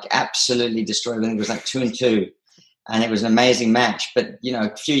 like absolutely destroyed him. I think it was like 2-2, and it was an amazing match. But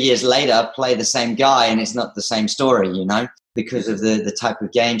a few years later, play the same guy, and it's not the same story, because of the type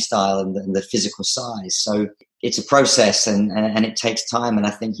of game style and the physical size. So it's a process, and it takes time. And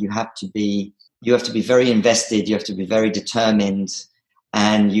I think you have to be very invested. You have to be very determined.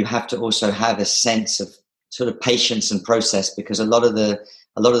 And you have to also have a sense of sort of patience and process, because a lot of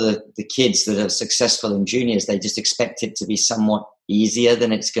the kids that are successful in juniors, they just expect it to be somewhat easier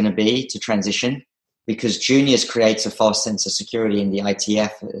than it's going to be to transition, because juniors creates a false sense of security in the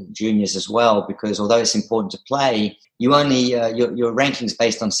ITF juniors as well, because although it's important to play, you only your ranking's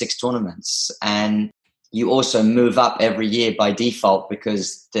based on 6 tournaments, and you also move up every year by default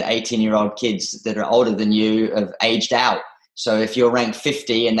because the 18-year-old kids that are older than you have aged out. So if you're ranked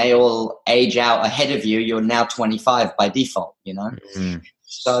 50 and they all age out ahead of you, you're now 25 by default, Mm-hmm.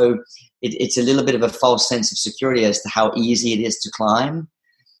 So it's a little bit of a false sense of security as to how easy it is to climb.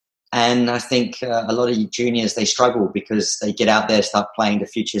 And I think a lot of juniors, they struggle because they get out there, start playing the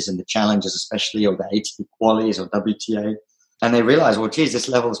futures and the challenges, especially, or the ATP qualies or WTA. And they realize, well, geez, this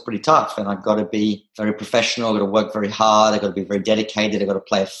level is pretty tough, and I've got to be very professional. I've got to work very hard. I've got to be very dedicated. I've got to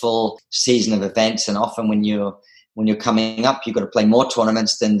play a full season of events. And often when you're coming up, you've got to play more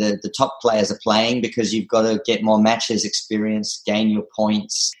tournaments than the top players are playing, because you've got to get more matches, experience, gain your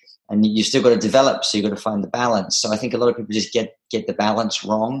points, and you've still got to develop. So you've got to find the balance. So I think a lot of people just get the balance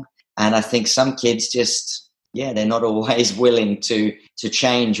wrong. And I think some kids just, they're not always willing to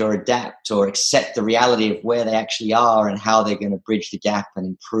change or adapt or accept the reality of where they actually are and how they're going to bridge the gap and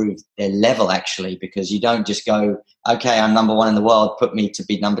improve their level, actually, because you don't just go, okay, I'm number one in the world, put me to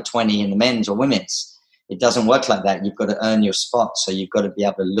be number 20 in the men's or women's. It doesn't work like that. You've got to earn your spot. So you've got to be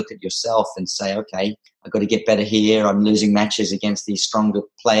able to look at yourself and say, okay, I've got to get better here. I'm losing matches against these stronger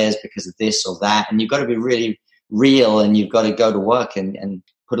players because of this or that. And you've got to be really real, and you've got to go to work and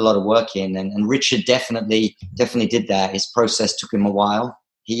put a lot of work in. And Richard definitely did that. His process took him a while.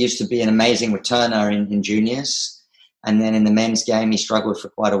 He used to be an amazing returner in juniors. And then in the men's game, he struggled for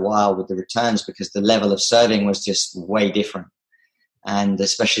quite a while with the returns because the level of serving was just way different. And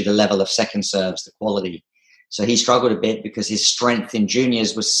especially the level of second serves, the quality. So he struggled a bit because his strength in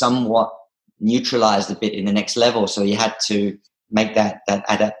juniors was somewhat neutralized a bit in the next level. So he had to make that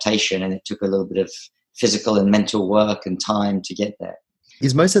adaptation, and it took a little bit of physical and mental work and time to get there.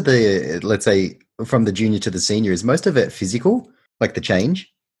 Is most of the, let's say, from the junior to the senior, is most of it physical, like the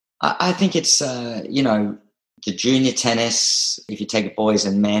change? I think it's, the junior tennis, if you take boys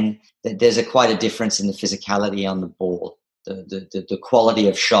and men, there's quite a difference in the physicality on the ball. The quality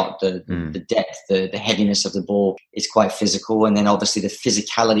of shot, the depth, the heaviness of the ball is quite physical. And then obviously the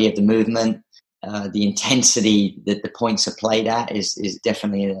physicality of the movement, the intensity that the points are played at is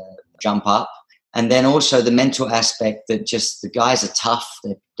definitely a jump up. And then also the mental aspect that just the guys are tough.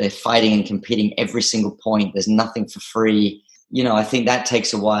 They're fighting and competing every single point. There's nothing for free. I think that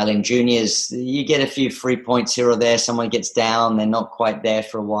takes a while. In juniors, you get a few free points here or there. Someone gets down. They're not quite there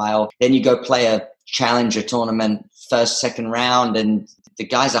for a while. Then you go play a challenger tournament, first, second round, and the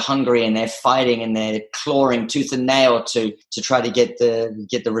guys are hungry and they're fighting and they're clawing tooth and nail to try to get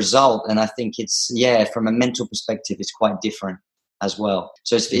the result. And I think it's, from a mental perspective, it's quite different as well.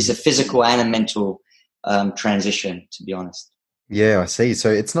 So it's a physical and a mental transition, to be honest. Yeah, I see. So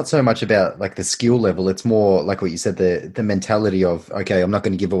it's not so much about like the skill level. It's more like what you said, the mentality of, okay, I'm not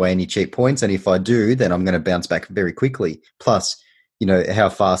going to give away any cheap points. And if I do, then I'm going to bounce back very quickly. Plus, how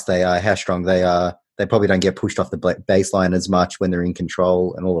fast they are, how strong they are. They probably don't get pushed off the baseline as much when they're in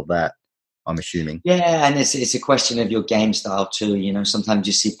control and all of that, I'm assuming. Yeah, and it's a question of your game style too. Sometimes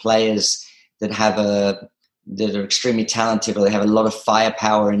you see players that that are extremely talented, or they have a lot of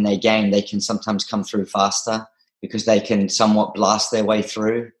firepower in their game. They can sometimes come through faster because they can somewhat blast their way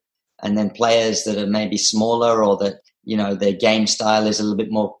through. And then players that are maybe smaller, or that, their game style is a little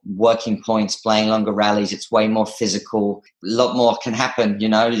bit more working points, playing longer rallies. It's way more physical. A lot more can happen,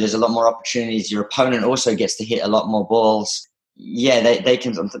 There's a lot more opportunities. Your opponent also gets to hit a lot more balls. Yeah, that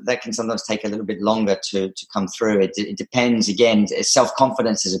can sometimes take a little bit longer to come through. It depends. Again,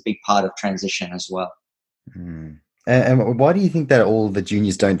 self-confidence is a big part of transition as well. Mm. And why do you think that all the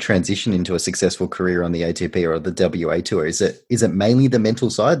juniors don't transition into a successful career on the ATP or the WA Tour? Is it mainly the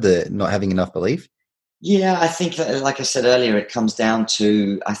mental side, the not having enough belief? Yeah, I think, like I said earlier, it comes down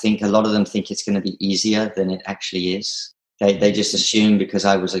to, I think a lot of them think it's going to be easier than it actually is. They just assume because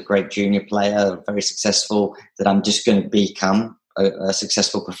I was a great junior player, very successful, that I'm just going to become a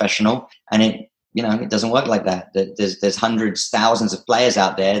successful professional. And it doesn't work like that. There's hundreds, thousands of players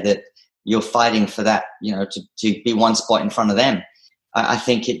out there that you're fighting for that, to be one spot in front of them. I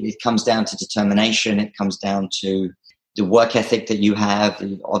think it comes down to determination. It comes down to the work ethic that you have,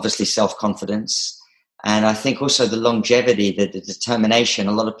 obviously self-confidence. And I think also the longevity, the determination.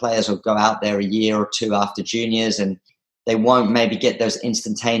 A lot of players will go out there a year or two after juniors and they won't maybe get those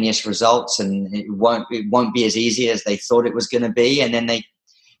instantaneous results, and it won't be as easy as they thought it was going to be. And then they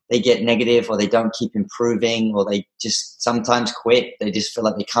get negative, or they don't keep improving, or they just sometimes quit. They just feel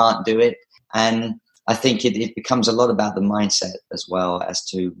like they can't do it. And I think it becomes a lot about the mindset as well, as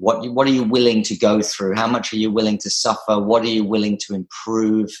to what are you willing to go through? How much are you willing to suffer? What are you willing to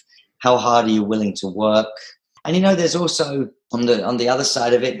improve? How hard are you willing to work? And, there's also on the other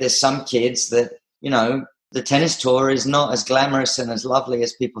side of it, there's some kids that, the tennis tour is not as glamorous and as lovely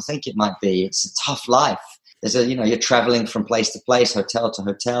as people think it might be. It's a tough life. You're traveling from place to place, hotel to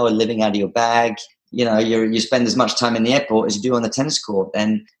hotel, living out of your bag. You spend as much time in the airport as you do on the tennis court.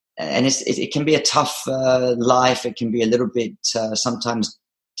 And it can be a tough life. It can be a little bit sometimes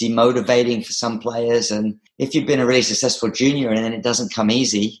demotivating for some players. And if you've been a really successful junior and then it doesn't come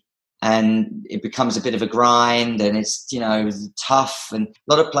easy and it becomes a bit of a grind and it's, tough, and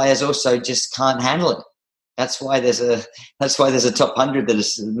a lot of players also just can't handle it. That's why there's a top 100 that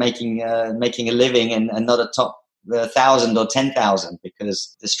is making a living and not a top 1,000 or 10,000,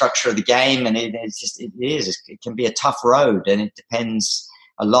 because the structure of the game, and it can be a tough road, and it depends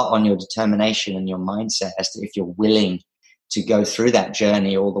a lot on your determination and your mindset as to if you're willing to go through that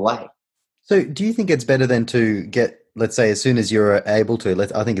journey all the way. So do you think it's better than to get, let's say, as soon as you're able to,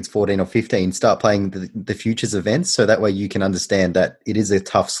 I think it's 14 or 15, start playing the futures events, so that way you can understand that it is a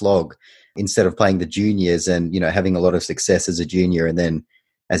tough slog, instead of playing the juniors and, having a lot of success as a junior, and then,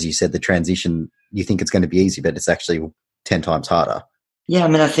 as you said, the transition, you think it's going to be easy, but it's actually 10 times harder? Yeah,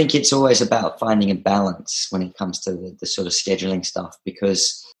 I think it's always about finding a balance when it comes to the sort of scheduling stuff,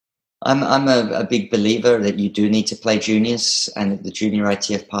 because I'm a big believer that you do need to play juniors, and the junior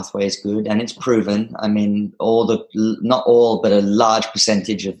ITF pathway is good, and it's proven. Not all, but a large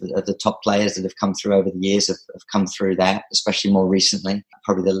percentage of the top players that have come through over the years have come through that, especially more recently,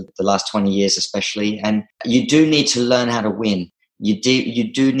 probably the last 20 years especially. And you do need to learn how to win. You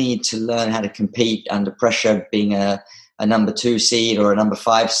do need to learn how to compete under pressure, being a number 2 seed or a number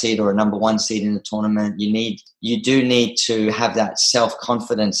 5 seed or a number 1 seed in the tournament. You do need to have that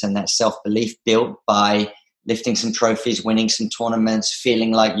self-confidence and that self-belief built by lifting some trophies, winning some tournaments,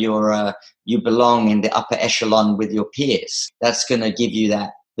 feeling like you belong in the upper echelon with your peers. That's going to give you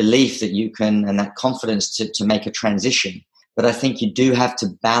that belief that you can, and that confidence to make a transition. But I think you do have to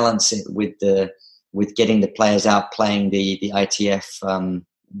balance it with getting the players out playing the ITF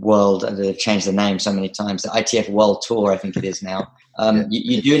World. They've changed the name so many times. The ITF World Tour, I think it is now.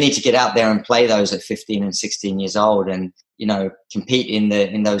 You do need to get out there and play those at 15 and 16 years old, and compete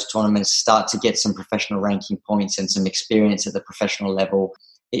in those tournaments. Start to get some professional ranking points and some experience at the professional level.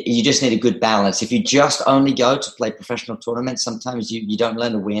 You just need a good balance. If you just only go to play professional tournaments, sometimes you don't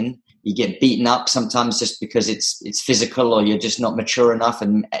learn to win. You get beaten up sometimes just because it's physical, or you're just not mature enough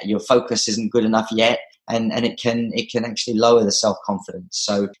and your focus isn't good enough yet. And it can actually lower the self-confidence.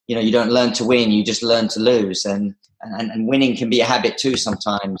 So, you don't learn to win, you just learn to lose. And winning can be a habit too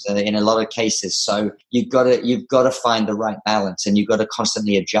sometimes in a lot of cases. So you've got to find the right balance, and you've got to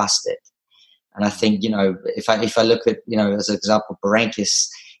constantly adjust it. And I think, if I look at, as an example, Berankis,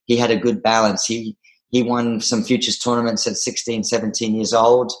 he had a good balance. He won some futures tournaments at 16, 17 years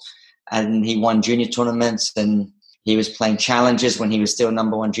old, and he won junior tournaments, and he was playing challenges when he was still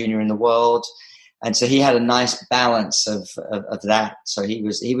number 1 junior in the world. And so he had a nice balance of that. So he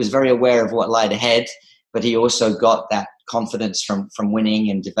was very aware of what lied ahead, but he also got that confidence from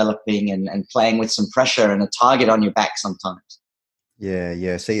winning and developing and playing with some pressure and a target on your back sometimes.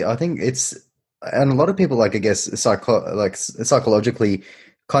 Yeah. See, I think and a lot of people, I guess, psychologically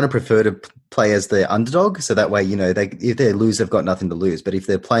kind of prefer to play as the underdog. So that way, if they lose, they've got nothing to lose. But if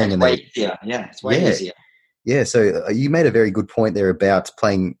they're playing it's way easier. Yeah, so you made a very good point there about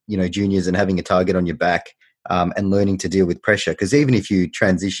playing, juniors and having a target on your back, and learning to deal with pressure. Because even if you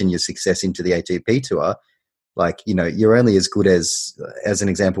transition your success into the ATP tour, you're only as good as an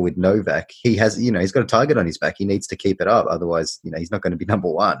example with Novak. He has, he's got a target on his back. He needs to keep it up. Otherwise, he's not going to be number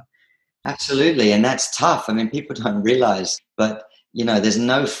 1. Absolutely. And that's tough. People don't realize, but, there's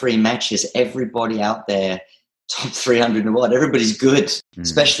no free matches. Everybody out there, top 300 in the world, everybody's good.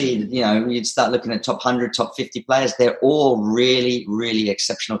 Especially, you'd start looking at top 100, top 50 players. They're all really, really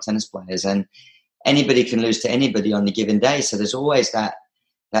exceptional tennis players, and anybody can lose to anybody on the given day. So there's always that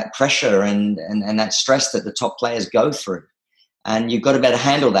pressure and that stress that the top players go through. And you've got to better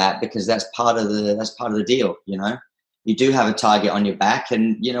handle that, because that's part of the deal. You do have a target on your back,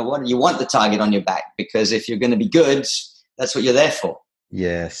 and you know what? You want the target on your back, because if you're going to be good, that's what you're there for.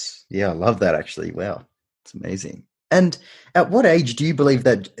 Yes. Yeah, I love that actually. Wow. It's amazing. And at what age do you believe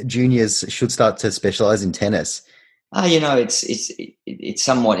that juniors should start to specialize in tennis? It's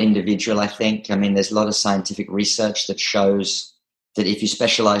somewhat individual, I think. I mean, there's a lot of scientific research that shows that if you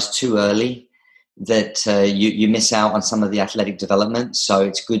specialize too early, that you miss out on some of the athletic development. So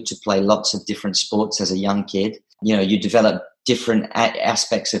it's good to play lots of different sports as a young kid. You develop different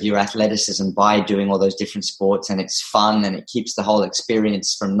aspects of your athleticism by doing all those different sports, and it's fun, and it keeps the whole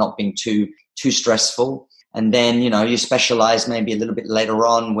experience from not being too stressful. And then, you specialize maybe a little bit later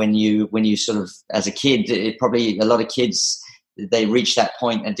on when you sort of, as a kid, probably a lot of kids, they reach that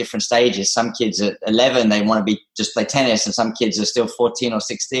point at different stages. Some kids at 11, they want to just play tennis, and some kids are still 14 or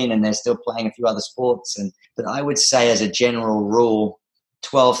 16 and they're still playing a few other sports. But I would say, as a general rule,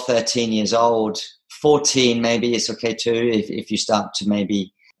 12, 13 years old, 14 maybe it's okay too, if you start to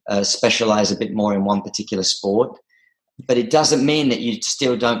maybe specialize a bit more in one particular sport. But it doesn't mean that you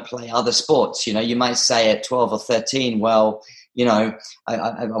still don't play other sports. You might say at 12 or 13, well, I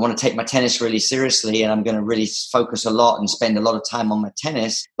want to take my tennis really seriously, and I'm going to really focus a lot and spend a lot of time on my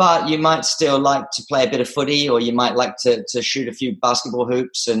tennis. But you might still like to play a bit of footy, or you might like to shoot a few basketball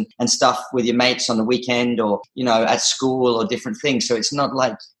hoops and stuff with your mates on the weekend, or, at school, or different things. So it's not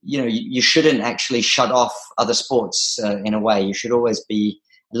like, you shouldn't actually shut off other sports in a way. You should always be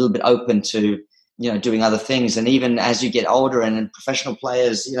a little bit open to doing other things. And even as you get older and professional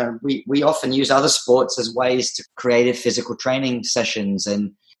players, we often use other sports as ways to creative physical training sessions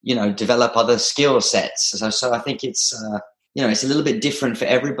and, develop other skill sets. So I think it's, it's a little bit different for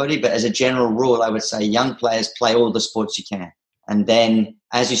everybody, but as a general rule, I would say young players play all the sports you can. And then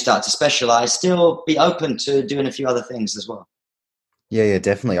as you start to specialize, still be open to doing a few other things as well. Yeah,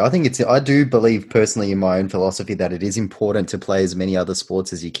 definitely. I do believe personally in my own philosophy that it is important to play as many other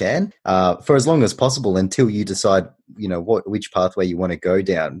sports as you can, for as long as possible, until you decide, which pathway you want to go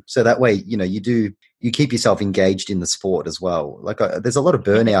down. So that way, you keep yourself engaged in the sport as well. Like there's a lot of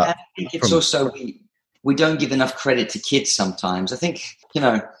burnout. I think it's also, we don't give enough credit to kids sometimes. I think,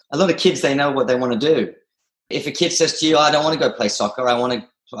 a lot of kids, they know what they want to do. If a kid says to you, I don't want to go play soccer, I want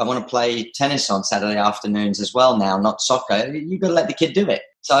to play tennis on Saturday afternoons as well now, not soccer. You've got to let the kid do it.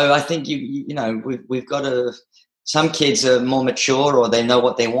 So I think we've got to. Some kids are more mature, or they know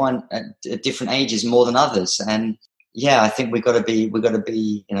what they want at different ages more than others. And I think we've got to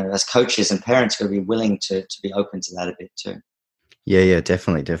be, as coaches and parents, got to be willing to be open to that a bit too. Yeah,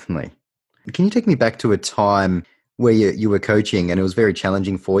 definitely. Can you take me back to a time where you were coaching and it was very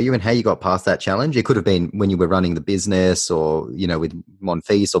challenging for you, and how you got past that challenge? It could have been when you were running the business, or, with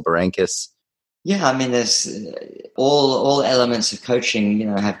Monfils or Barancas. Yeah, I mean, there's all elements of coaching,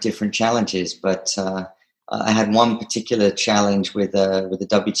 have different challenges. But I had one particular challenge with a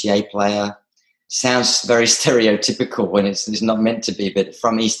WTA player. Sounds very stereotypical when it's not meant to be, but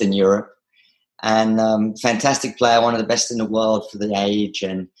from Eastern Europe. And fantastic player, one of the best in the world for the age,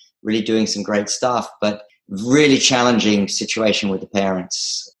 and really doing some great stuff. But really challenging situation with the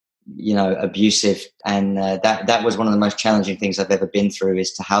parents, abusive. And that was one of the most challenging things I've ever been through,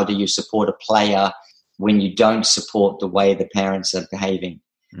 is to how do you support a player when you don't support the way the parents are behaving,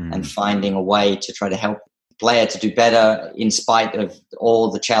 and finding a way to try to help the player to do better in spite of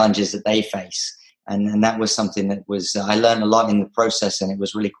all the challenges that they face. And that was something that I learned a lot in the process, and it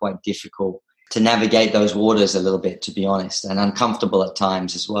was really quite difficult to navigate those waters a little bit, to be honest, and uncomfortable at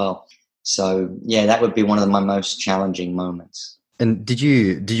times as well. So, that would be one of my most challenging moments. And did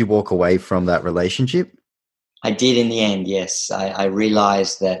you walk away from that relationship? I did in the end, yes. I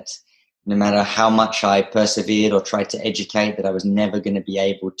realized that no matter how much I persevered or tried to educate, that I was never going to be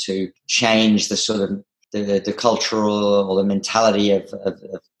able to change the sort of the cultural or the mentality of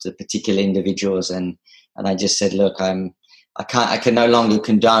the particular individuals. And I just said, look, I can no longer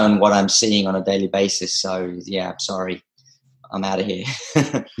condone what I'm seeing on a daily basis. So, I'm sorry. I'm out of here.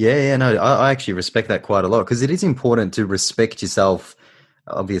 No, I actually respect that quite a lot, because it is important to respect yourself,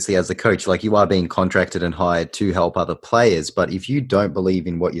 obviously, as a coach. Like, you are being contracted and hired to help other players, but if you don't believe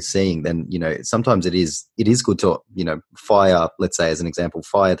in what you're seeing, then, sometimes it is good to, fire, let's say, as an example,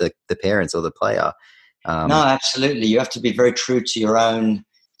 fire the parents or the player. No, absolutely. You have to be very true to your own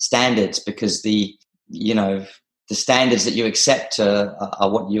standards, because the standards that you accept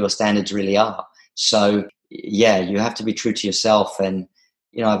are what your standards really are. So, you have to be true to yourself. And,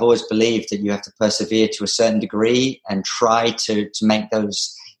 I've always believed that you have to persevere to a certain degree and try to make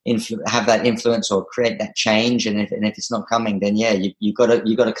those have that influence or create that change. And if it's not coming, then you got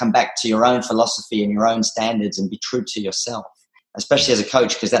to come back to your own philosophy and your own standards and be true to yourself. especially as a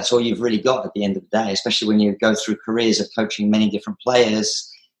coach, because that's all you've really got at the end of the day, especially when you go through careers of coaching many different players.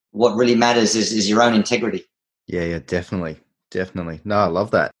 What really matters is your own integrity. Yeah, definitely. No, I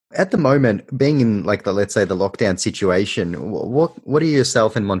love that. At the moment, being in like let's say the lockdown situation, what are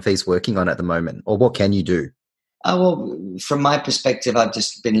yourself and Monfils working on at the moment, or what can you do? Well, from my perspective, I've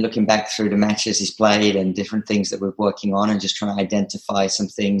just been looking back through the matches he's played and different things that we're working on, and just trying to identify some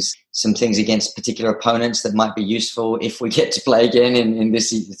things against particular opponents that might be useful if we get to play again in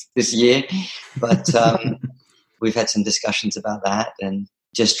this year. But we've had some discussions about that, and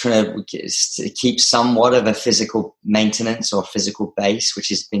just trying to keep somewhat of a physical maintenance or physical base, which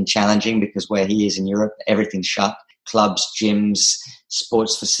has been challenging because where he is in Europe, everything's shut. Clubs, gyms,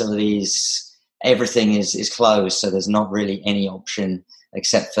 sports facilities, everything is closed. So there's not really any option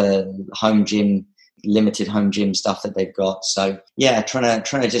except for limited home gym stuff that they've got. So yeah, trying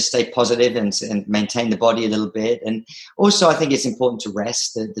to just stay positive and maintain the body a little bit. And also I think it's important to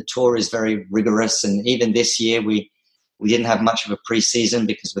rest. The tour is very rigorous. And even this year we didn't have much of a pre-season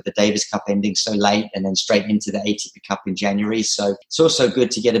because with the Davis Cup ending so late and then straight into the ATP Cup in January. So it's also good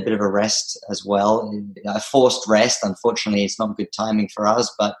to get a bit of a rest as well. A forced rest, unfortunately, it's not good timing for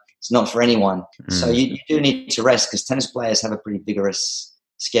us, but it's not for anyone. So you do need to rest because tennis players have a pretty vigorous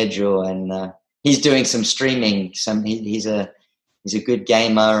schedule. And he's doing some streaming. He's a good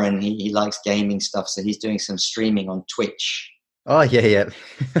gamer and he likes gaming stuff. So he's doing some streaming on Twitch. Oh, yeah.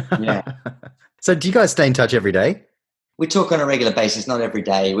 Yeah. So do you guys stay in touch every day? We talk on a regular basis, not every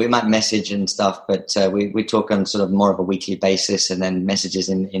day. We might message and stuff, but we talk on sort of more of a weekly basis and then messages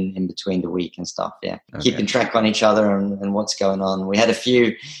in between the week and stuff, yeah. Okay. Keeping track on each other and what's going on. We had a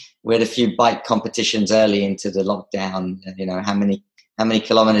few bike competitions early into the lockdown, how many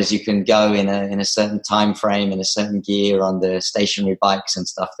kilometers you can go in a certain time frame in a certain gear on the stationary bikes and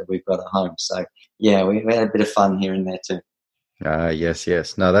stuff that we've got at home. So, yeah, we had a bit of fun here and there too.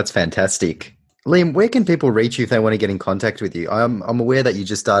 Yes. No, that's fantastic. Liam, where can people reach you if they want to get in contact with you? I'm aware that you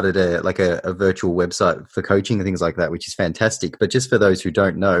just started a virtual website for coaching and things like that, which is fantastic. But just for those who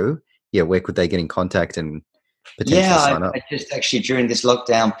don't know, where could they get in contact and potentially sign up? I just actually during this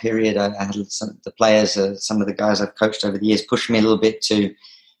lockdown period, I had the players, some of the guys I've coached over the years, pushed me a little bit to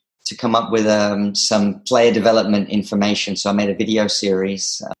come up with some player development information. So I made a video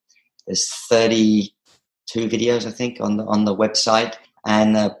series. There's 32 videos, I think, on the website.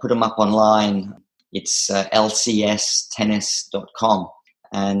 And put them up online. It's lcstennis.com.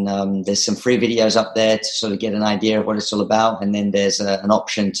 And there's some free videos up there to sort of get an idea of what it's all about. And then there's an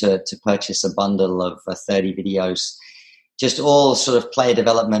option to purchase a bundle of 30 videos, just all sort of player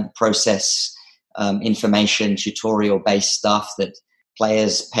development process information, tutorial-based stuff that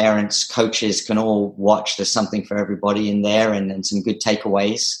players, parents, coaches can all watch. There's something for everybody in there and some good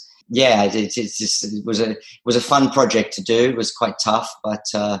takeaways. Yeah, it was a fun project to do. It was quite tough, but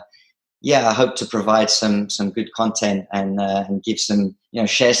I hope to provide some good content and give some,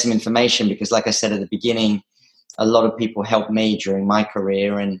 share some information because, like I said at the beginning, a lot of people helped me during my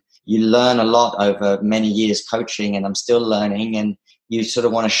career, and you learn a lot over many years coaching, and I'm still learning. And you sort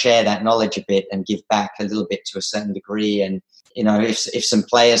of want to share that knowledge a bit and give back a little bit to a certain degree. And if some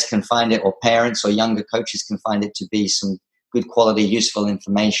players can find it, or parents or younger coaches can find it to be some good quality, useful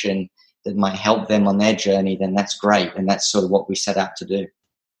information that might help them on their journey, then that's great. And that's sort of what we set out to do.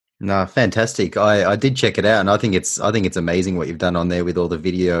 No, fantastic. I did check it out, and I think it's amazing what you've done on there with all the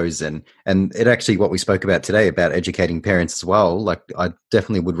videos and it actually what we spoke about today about educating parents as well. Like I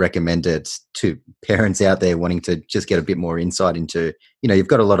definitely would recommend it to parents out there wanting to just get a bit more insight into, you've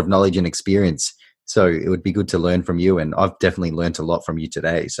got a lot of knowledge and experience. So it would be good to learn from you, and I've definitely learned a lot from you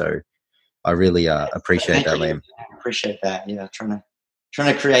today. So I really appreciate that, Liam. I appreciate that. Yeah, trying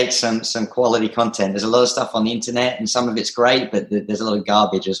to create some quality content. There's a lot of stuff on the internet, and some of it's great, but there's a lot of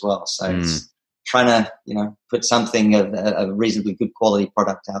garbage as well. So it's trying to put something of a reasonably good quality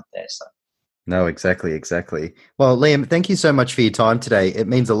product out there. So. No, exactly. Well, Liam, thank you so much for your time today. It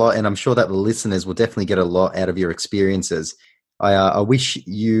means a lot, and I'm sure that the listeners will definitely get a lot out of your experiences. I wish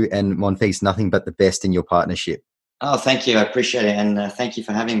you and Monfils nothing but the best in your partnership. Oh, thank you. I appreciate it, and thank you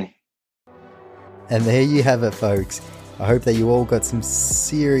for having me. And there you have it, folks. I hope that you all got some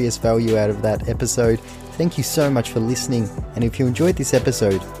serious value out of that episode. Thank you so much for listening. And if you enjoyed this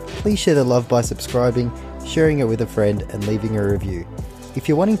episode, please share the love by subscribing, sharing it with a friend, and leaving a review. If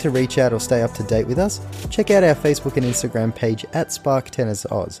you're wanting to reach out or stay up to date with us, check out our Facebook and Instagram page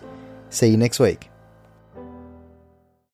 @SparkTennisOz. See you next week.